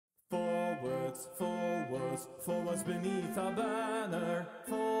Forwards, forwards, forwards beneath our banner.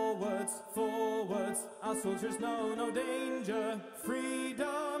 Forwards, forwards, our soldiers know no danger.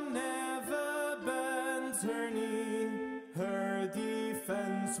 Freedom never bends her knee, her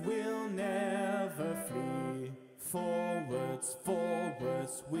defense will never flee. Forwards,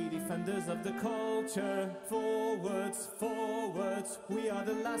 forwards, we defenders of the culture. Forwards, forwards, we are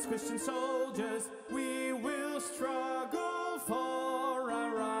the last Christian soldiers. We will struggle for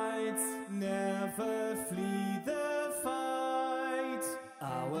our rights, never flee the fight.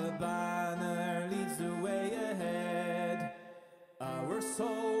 Our banner leads the way ahead, our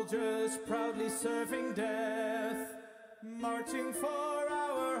soldiers proudly serving death, marching for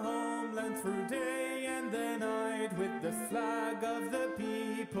our homeland through day and the night, with the flag of the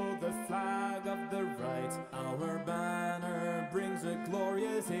people, the flag of the right. Our banner brings a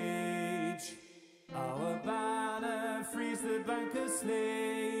glorious age, our banner frees the bankers'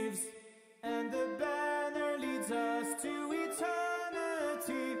 slaves, and the banner leads us to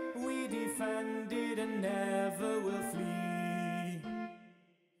eternity. We defend it and never will flee.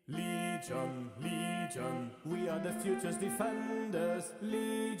 Legion, Legion, we are the future's defenders.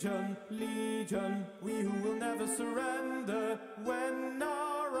 Legion, Legion, we who will never surrender. When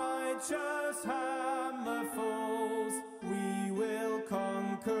our righteous hammer falls, we will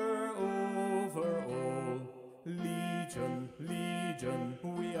conquer over all. Legion, Legion,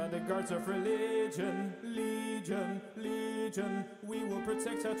 we are the guards of religion. Legion, Legion, we will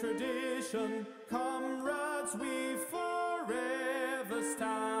protect our tradition. Comrades, we forever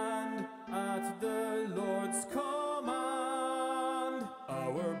stand at the Lord's command.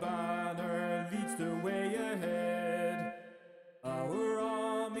 Our banner leads the way ahead, our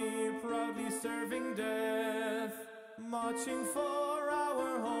army proudly serving death, marching for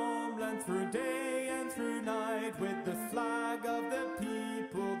our homeland through day and through night, with the flag of the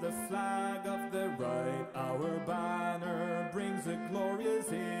people, the flag of the right. Our banner brings a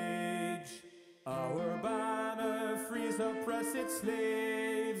glorious age, our banner frees oppressed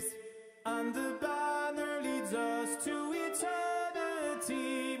slaves, and the banner leads us to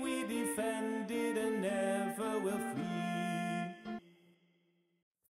eternity. We defend it and never will flee.